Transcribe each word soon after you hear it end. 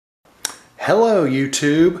Hello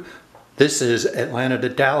YouTube, this is Atlanta to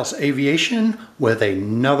Dallas Aviation with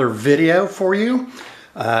another video for you.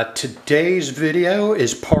 Today's video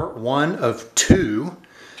is part one of two,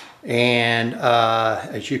 and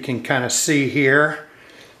as you can kind of see here,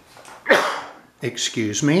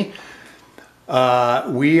 excuse me,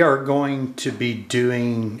 we are going to be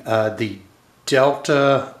doing the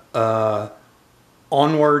Delta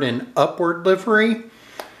Onward and Upward livery.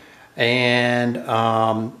 And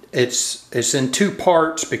it's in two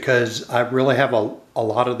parts because I really have a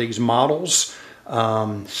lot of these models,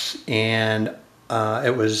 and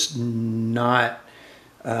it was not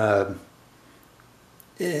I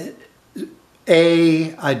do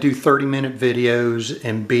 30-minute videos,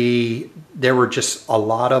 and B, there were just a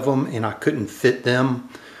lot of them and I couldn't fit them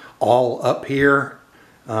all up here,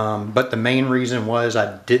 but the main reason was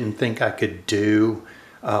I didn't think I could do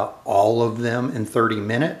all of them in 30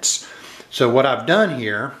 minutes. So what I've done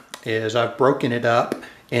here is I've broken it up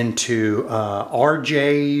into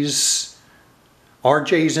RJs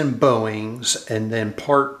and Boeings, and then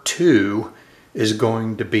part two is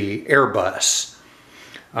going to be Airbus.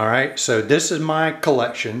 All right, so this is my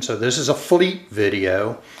collection. So this is a fleet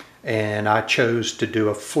video, and I chose to do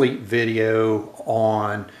a fleet video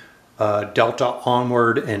on Delta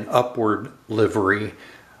Onward and Upward livery.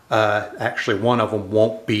 Actually, one of them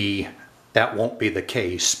won't be the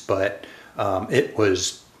case, but it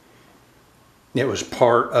was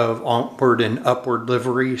part of Onward and Upward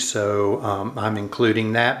livery, so I'm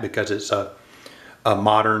including that because it's a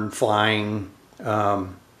modern flying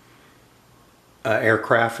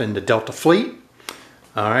aircraft in the Delta fleet.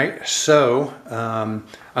 All right, so I'm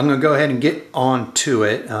going to go ahead and get on to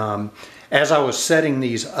it. As I was setting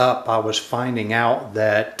these up, I was finding out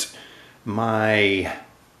that my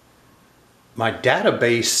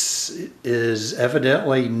database is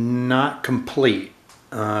evidently not complete,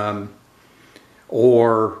 or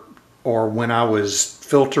when I was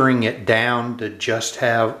filtering it down to just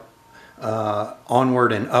have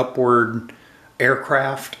Onward and Upward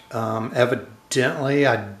aircraft, evidently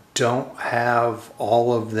I don't have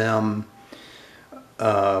all of them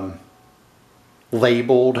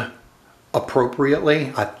labeled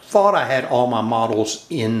appropriately. I thought I had all my models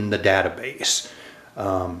in the database.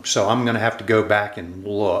 So I'm going to have to go back and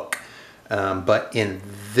look. But in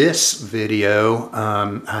this video,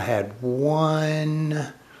 I had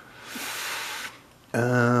one,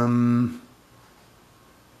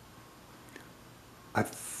 I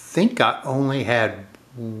think I only had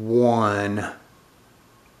one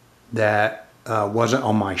that wasn't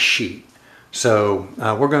on my sheet. So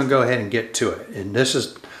we're going to go ahead and get to it. And this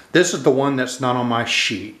is the one that's not on my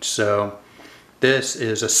sheet. So this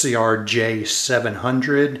is a CRJ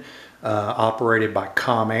 700 operated by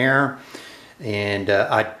Comair, and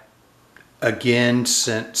again,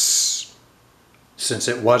 since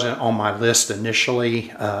it wasn't on my list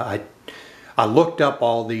initially, I looked up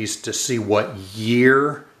all these to see what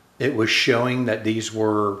year it was showing that these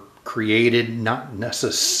were created, not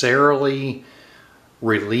necessarily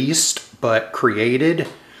released, but created.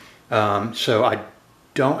 So I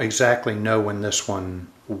don't exactly know when this one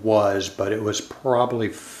was, but it was probably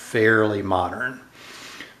fairly modern.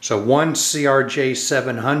 So one CRJ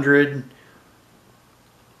 700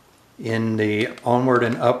 in the Onward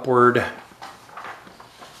and Upward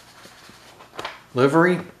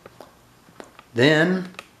livery.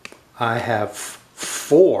 Then I have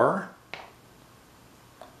four,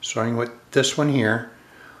 starting with this one here.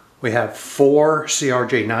 We have four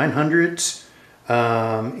CRJ 900s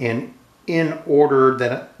in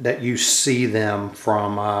order that you see them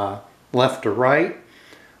from left to right.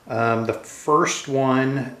 The first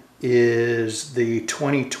one is the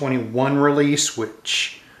 2021 release,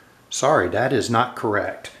 which, sorry, that is not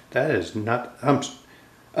correct. That is not, I'm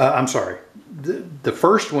sorry. The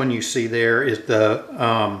first one you see there is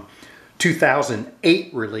the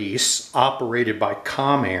 2008 release operated by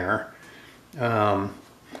Comair.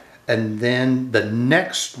 And then the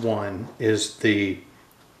next one is the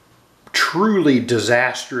truly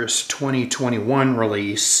disastrous 2021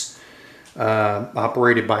 release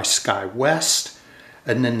operated by SkyWest,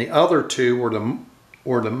 and then the other two were the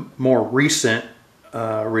more recent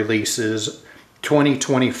releases,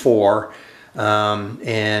 2024,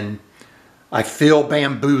 and I feel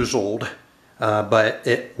bamboozled, but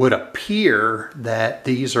it would appear that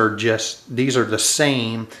these are the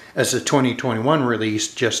same as the 2021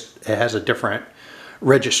 release, just it has a different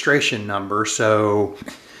registration number. So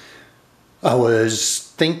I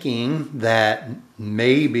was thinking that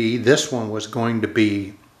maybe this one was going to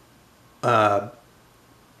be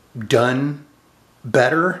done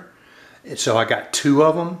better, so I got two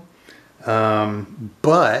of them.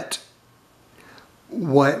 But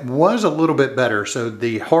what was a little bit better, so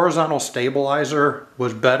the horizontal stabilizer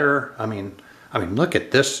was better. I mean, look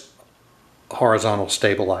at this horizontal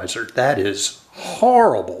stabilizer. That is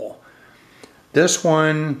horrible. This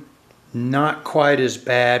one, not quite as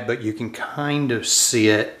bad, but you can kind of see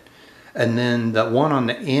it. And then the one on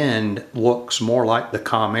the end looks more like the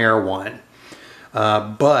Comair one.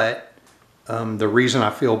 But the reason I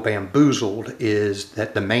feel bamboozled is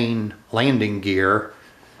that the main landing gear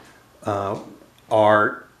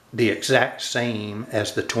are the exact same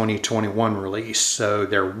as the 2021 release. So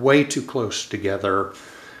they're way too close together.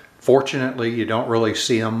 Fortunately, you don't really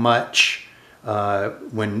see them much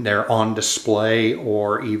when they're on display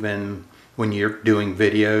or even when you're doing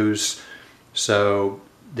videos. So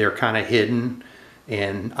they're kind of hidden,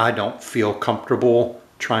 and I don't feel comfortable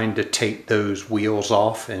trying to take those wheels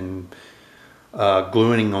off and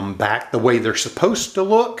gluing them back the way they're supposed to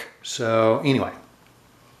look. So anyway,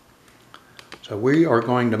 so we are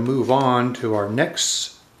going to move on to our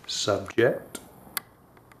next subject.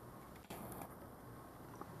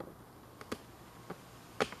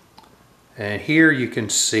 And here you can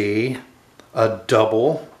see a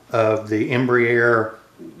double of the Embraer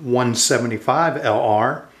 175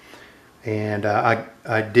 LR, and I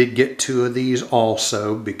did get two of these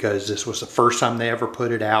also because this was the first time they ever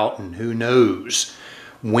put it out, and who knows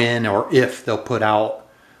when or if they'll put out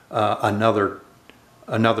another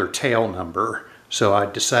tail number. So I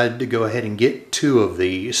decided to go ahead and get two of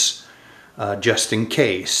these just in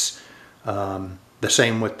case. The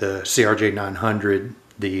same with the CRJ 900,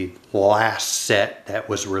 the last set that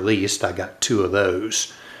was released, I got two of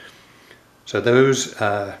those. So those,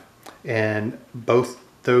 and both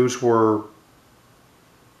those were,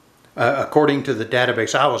 according to the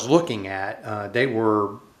database I was looking at, they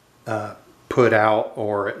were put out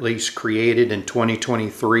or at least created in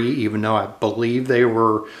 2023, even though I believe they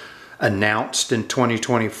were announced in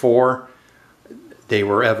 2024. They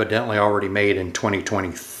were evidently already made in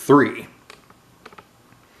 2023.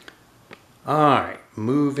 All right,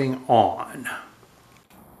 moving on.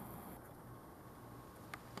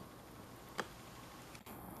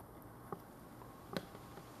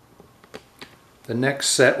 The next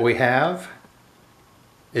set we have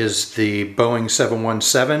is the Boeing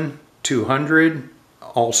 717-200,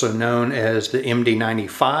 also known as the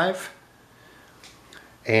MD-95.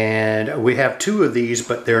 And we have two of these,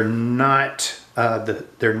 but they're not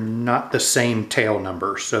the same tail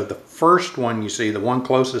number. So the first one you see, the one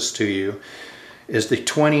closest to you, is the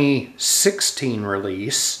 2016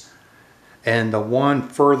 release, and the one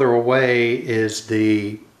further away is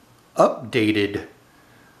the updated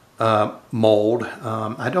mold.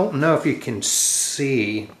 I don't know if you can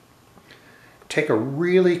see. Take a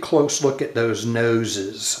really close look at those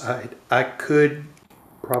noses. I could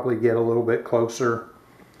probably get a little bit closer,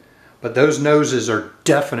 but those noses are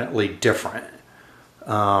definitely different.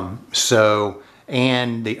 And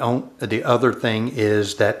the other thing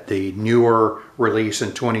is that the newer release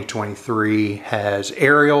in 2023 has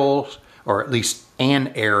aerials, or at least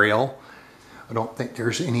an aerial. I don't think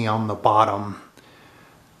there's any on the bottom.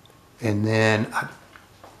 And then I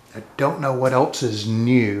don't know what else is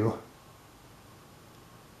new,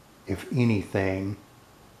 if anything,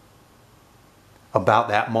 about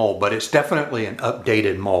that mold, but it's definitely an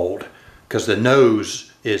updated mold because the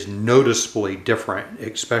nose is noticeably different,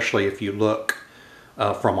 especially if you look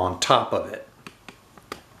from on top of it.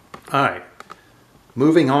 All right,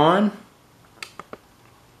 moving on.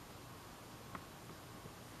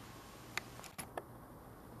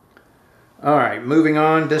 All right, moving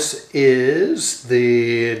on. This is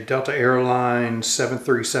the Delta Airlines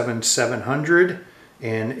 737-700,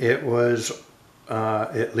 and it was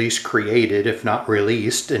at least created, if not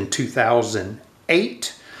released, in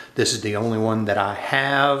 2008. This is the only one that I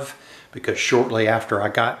have because shortly after I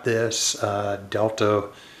got this, Delta,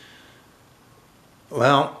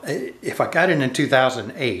 well, if I got it in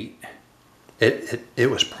 2008, it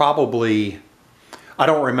was probably, I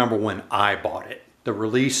don't remember when I bought it. The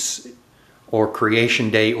release or creation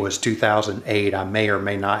date was 2008. I may or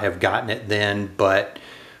may not have gotten it then, but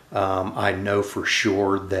I know for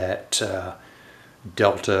sure that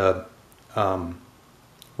Delta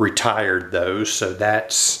retired those. So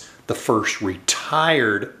that's the first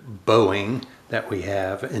retired Boeing that we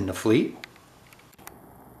have in the fleet.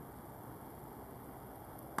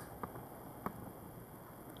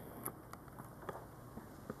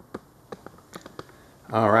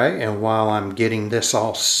 All right, and while I'm getting this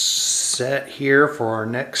all set here for our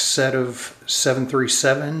next set of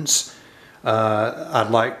 737s, I'd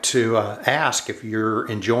like to ask if you're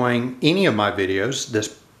enjoying any of my videos,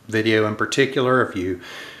 this video in particular.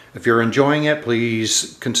 If you're enjoying it,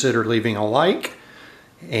 please consider leaving a like.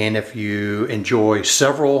 And if you enjoy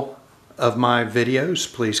several of my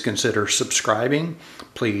videos, please consider subscribing.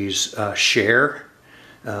 Please share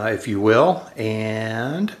if you will.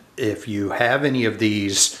 And if you have any of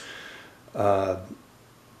these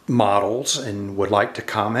models and would like to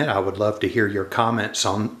comment, I would love to hear your comments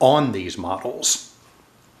on these models.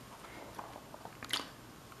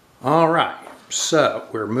 All right, so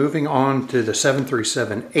we're moving on to the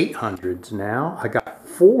 737-800s now. I got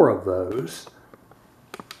 4 of those.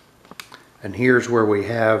 And here's where we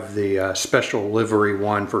have the special livery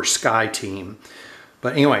one for Sky Team.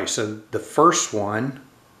 But anyway, so the first one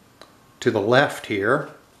to the left here,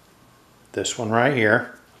 this one right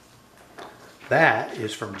here, that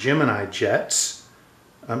is from Gemini Jets.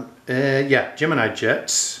 Yeah, Gemini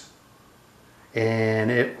Jets. And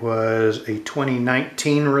it was a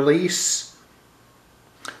 2019 release.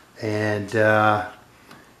 And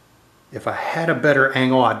if I had a better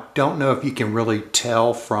angle, I don't know if you can really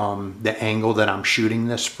tell from the angle that I'm shooting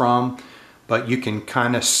this from, but you can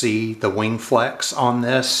kind of see the wing flex on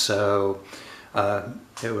this. So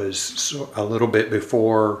it was a little bit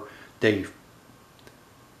before they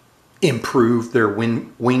improved their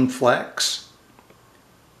wing flex.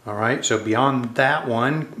 All right, so beyond that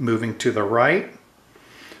one, moving to the right,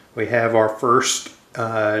 we have our first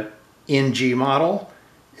NG model.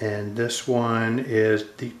 And this one is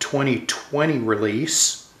the 2020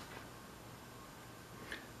 release.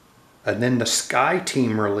 And then the Sky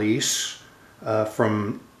Team release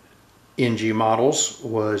from NG models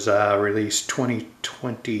was released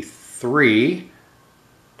 2023.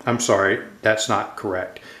 I'm sorry, that's not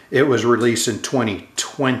correct. It was released in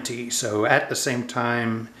 2020. So at the same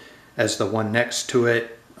time as the one next to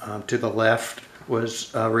it, to the left,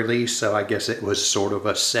 was released. So I guess it was sort of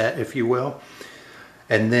a set, if you will.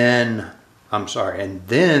 And then, and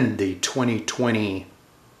then the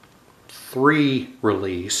 2023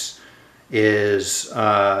 release is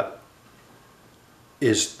the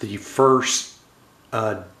first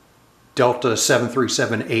Delta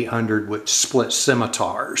 737-800 with split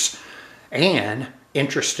scimitars. And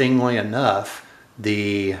interestingly enough,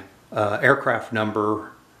 the aircraft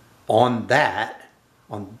number on that,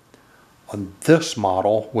 on this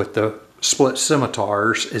model with the split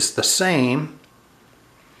scimitars, is the same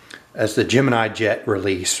as the Gemini Jet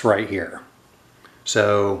release right here.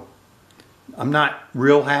 So I'm not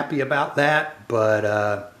real happy about that, but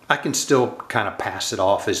I can still kind of pass it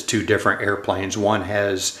off as 2 different airplanes. One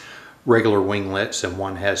has regular winglets and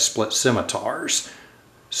one has split scimitars.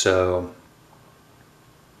 So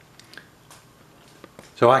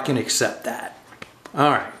I can accept that.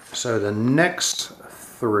 All right, so the next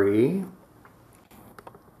 3.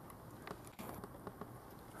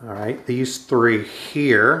 All right, these 3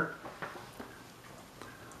 here.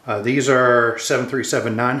 These are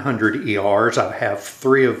 737-900 ERs. I have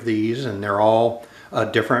 3 of these, and they're all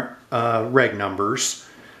different reg numbers.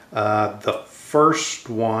 The first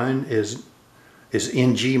one is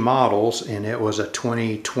NG models, and it was a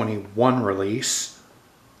 2021 release.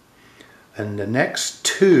 And the next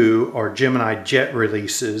 2 are Gemini Jet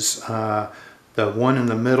releases. The one in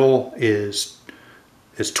the middle is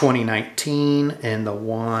 2019, and the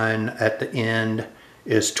one at the end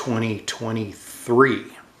is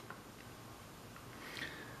 2023.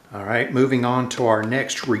 All right, moving on to our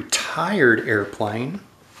next retired airplane,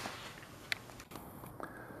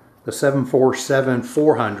 the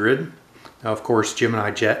 747-400. Now, of course,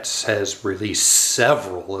 Gemini Jets has released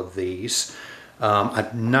several of these.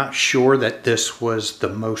 I'm not sure that this was the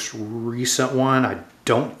most recent one. I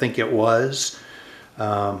don't think it was.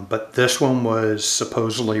 But this one was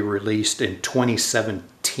supposedly released in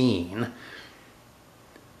 2017.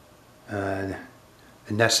 And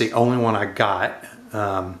that's the only one I got.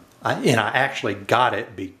 And I actually got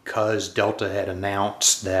it because Delta had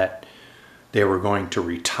announced that they were going to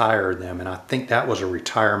retire them. And I think that was a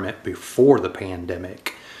retirement before the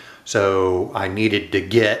pandemic. So I needed to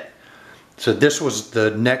get, so this was the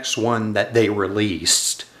next one that they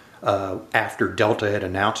released after Delta had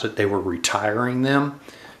announced that they were retiring them.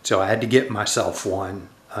 So I had to get myself one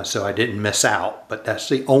so I didn't miss out. But that's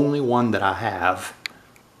the only one that I have.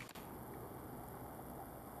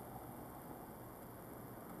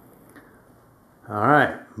 All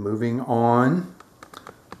right, moving on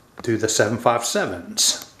to the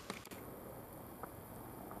 757s.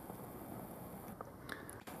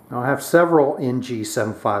 Now I have several NG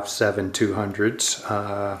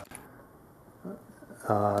 757-200s.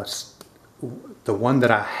 The one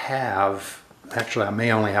that I have, actually I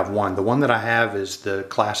may only have one. The one that I have is the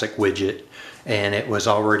classic widget, and it was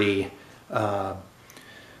already, I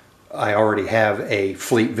already have a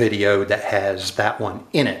fleet video that has that one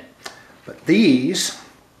in it. But these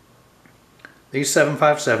these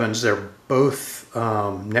 757s, they're both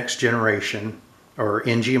next generation or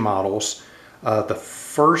NG models. The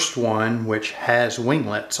first one, which has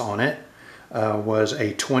winglets on it, was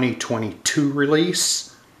a 2022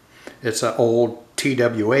 release. It's an old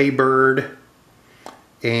TWA bird.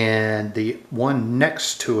 And the one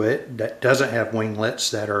next to it that doesn't have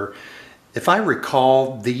winglets, that are, if I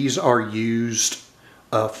recall, these are used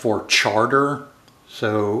for charter.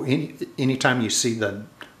 So anytime you see the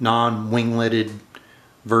non-wingletted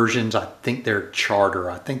versions, I think they're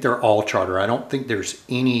charter. I think they're all charter. I don't think there's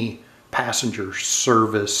any passenger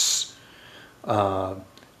service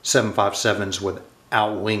 757s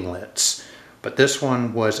without winglets. But this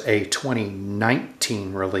one was a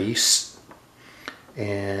 2019 release,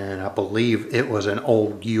 and I believe it was an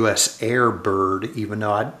old US Air bird, even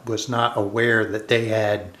though I was not aware that they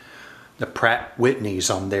had the Pratt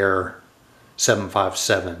Whitneys on their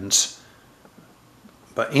 757s.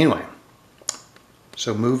 But anyway,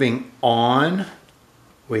 so moving on,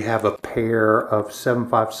 we have a pair of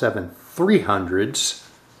 757-300s.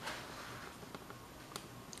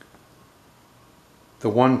 The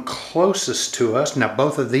one closest to us, now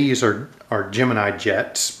both of these are Gemini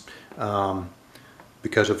jets,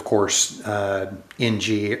 because of course NG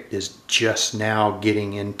is just now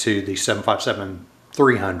getting into the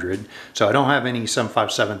 757-300. So I don't have any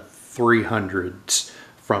 757-300s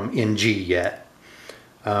from NG yet.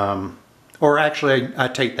 Or actually, I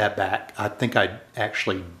take that back. I think I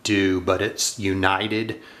actually do, but it's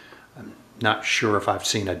United. I'm not sure if I've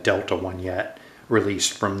seen a Delta one yet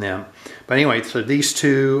released from them. But anyway, so these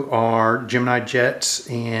two are Gemini jets,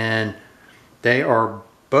 and they are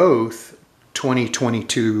both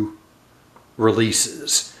 2022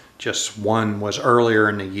 releases. Just one was earlier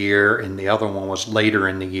in the year and the other one was later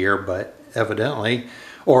in the year, but evidently,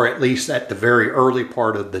 or at least at the very early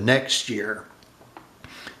part of the next year.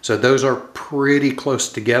 So those are pretty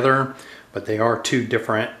close together, but they are two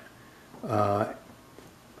different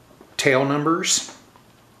tail numbers.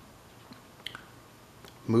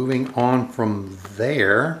 Moving on from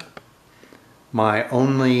there, my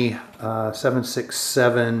only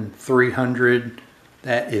 767-300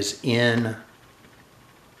 that is in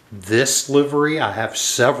this livery. I have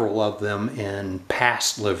several of them in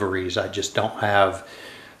past liveries. I just don't have,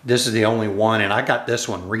 this is the only one, and I got this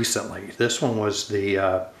one recently. This one was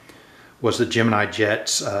the Gemini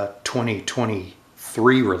Jets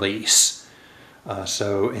 2023 release.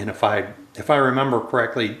 And if I remember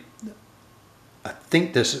correctly, I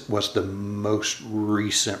think this was the most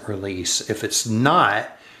recent release. If it's not,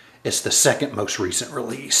 it's the second most recent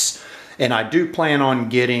release. And I do plan on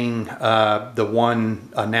getting the one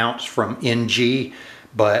announced from NG,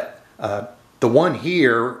 but the one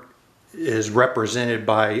here is represented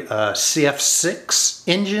by CF6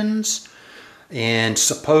 engines, and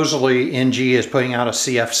supposedly NG is putting out a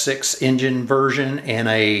CF6 engine version and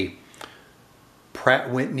a Pratt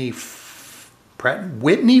Whitney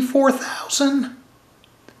 4000.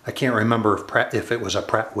 I can't remember if it was a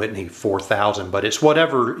Pratt Whitney 4000, but it's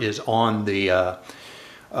whatever is on the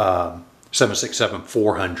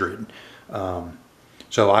 767-400.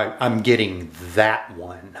 So I'm getting that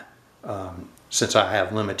one since I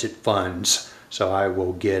have limited funds. So I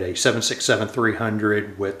will get a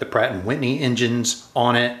 767-300 with the Pratt & Whitney engines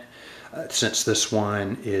on it, since this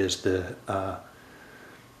one is the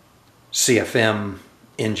CFM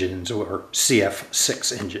engines, or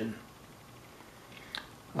CF6 engine.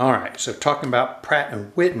 All right, so talking about Pratt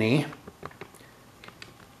 & Whitney,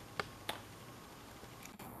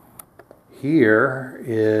 here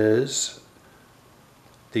is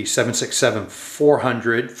the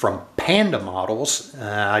 767-400 from Panda Models.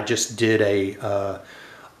 I just did a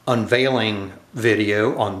unveiling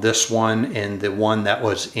video on this one and the one that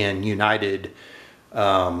was in United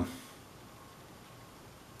Evo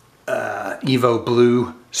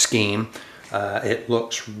Blue scheme. It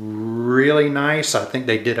looks really nice. I think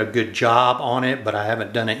they did a good job on it, but I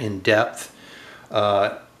haven't done it in depth.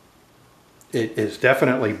 It is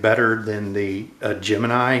definitely better than the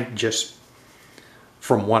Gemini, just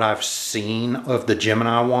from what I've seen of the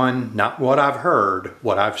Gemini one. Not what I've heard,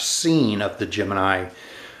 what I've seen of the Gemini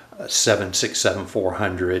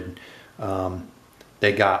 767-400.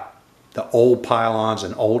 They got the old pylons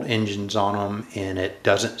and old engines on them, and it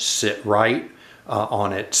doesn't sit right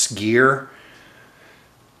on its gear.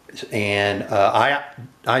 And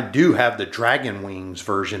I do have the Dragon Wings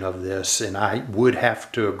version of this, and I would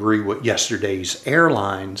have to agree with yesterday's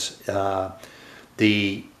airlines.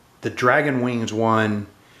 The Dragon Wings one,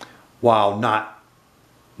 while not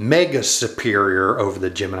mega superior over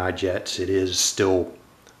the Gemini jets, it is still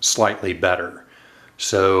slightly better.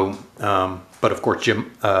 So, but of course,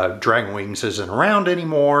 Dragon Wings isn't around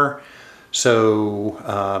anymore.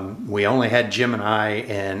 So we only had Gemini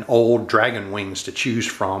and old Dragon Wings to choose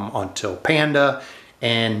from until Panda,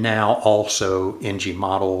 and now also NG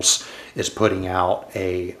Models is putting out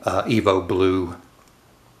a Evo Blue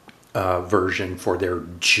version for their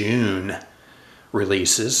June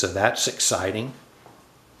releases, so that's exciting.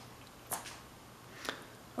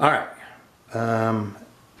 All right,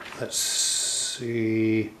 let's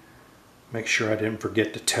see, make sure I didn't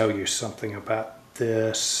forget to tell you something about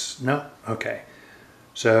this. No? Okay.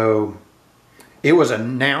 So it was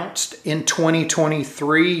announced in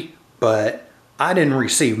 2023, but I didn't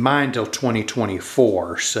receive mine till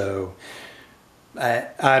 2024, so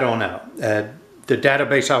I don't know. The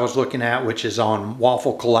database I was looking at, which is on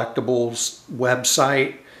Waffle Collectibles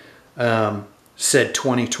website, said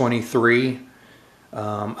 2023.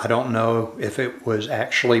 I don't know if it was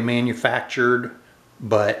actually manufactured,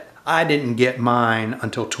 but I didn't get mine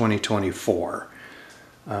until 2024,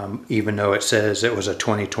 even though it says it was a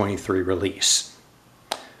 2023 release.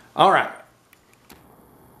 All right.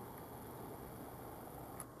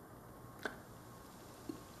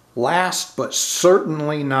 Last but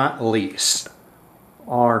certainly not least,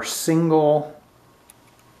 our single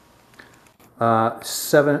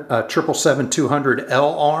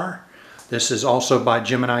 777-200LR. This is also by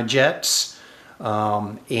Gemini Jets,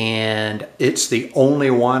 and it's the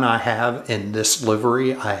only one I have in this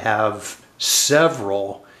livery. I have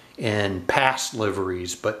several in past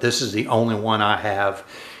liveries, but this is the only one I have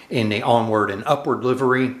in the Onward and Upward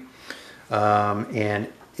livery, and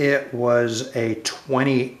it was a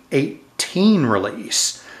 2018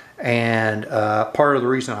 release. And part of the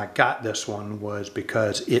reason I got this one was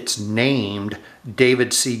because it's named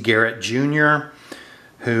David C. Garrett Jr.,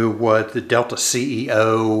 who was the Delta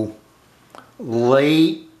CEO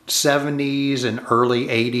late 70s and early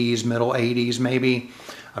 80s, middle 80s maybe.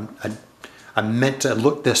 I meant to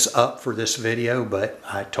look this up for this video, but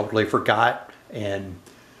I totally forgot. And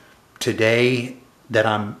today that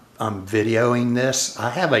I'm videoing this,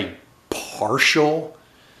 I have a partial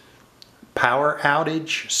power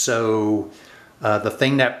outage. So the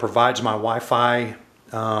thing that provides my Wi-Fi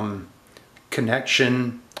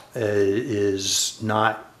connection is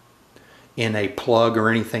not in a plug or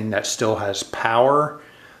anything that still has power.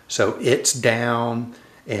 So it's down,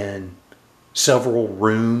 and several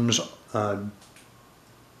rooms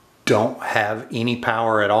don't have any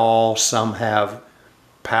power at all. Some have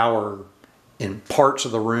power in parts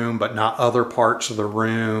of the room, but not other parts of the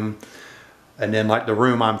room. And then like the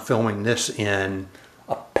room I'm filming this in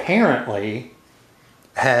apparently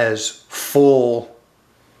has full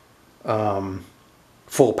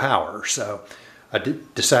power. So I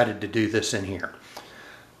decided to do this in here.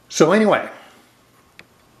 So anyway,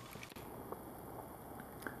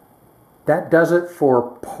 that does it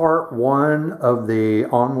for part one of the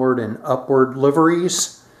Onward and Upward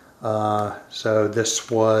liveries. So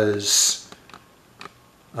this was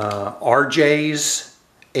RJs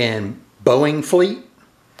and Boeing fleet.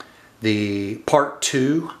 The part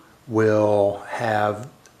two will have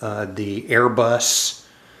the Airbus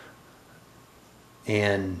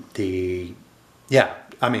and the,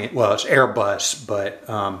 well, it's Airbus, but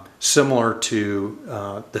similar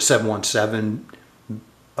to the 717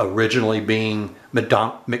 originally being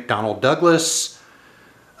McDonnell Douglas.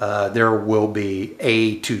 There will be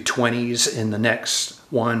A220s in the next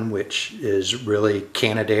one, which is really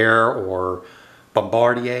Canadair or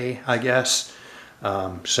Bombardier, I guess.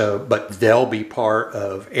 But they'll be part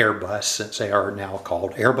of Airbus since they are now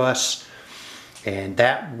called Airbus. And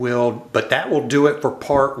that will do it for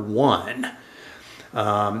part one.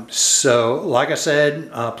 So like I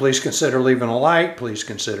said, please consider leaving a like, please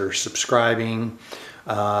consider subscribing.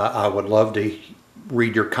 I would love to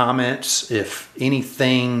read your comments. If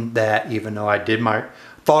anything that, even though I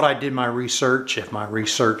thought I did my research, if my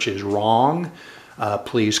research is wrong,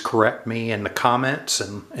 please correct me in the comments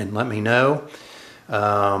and let me know.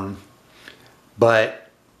 But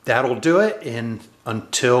that'll do it. And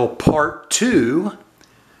until part two,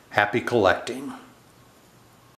 happy collecting.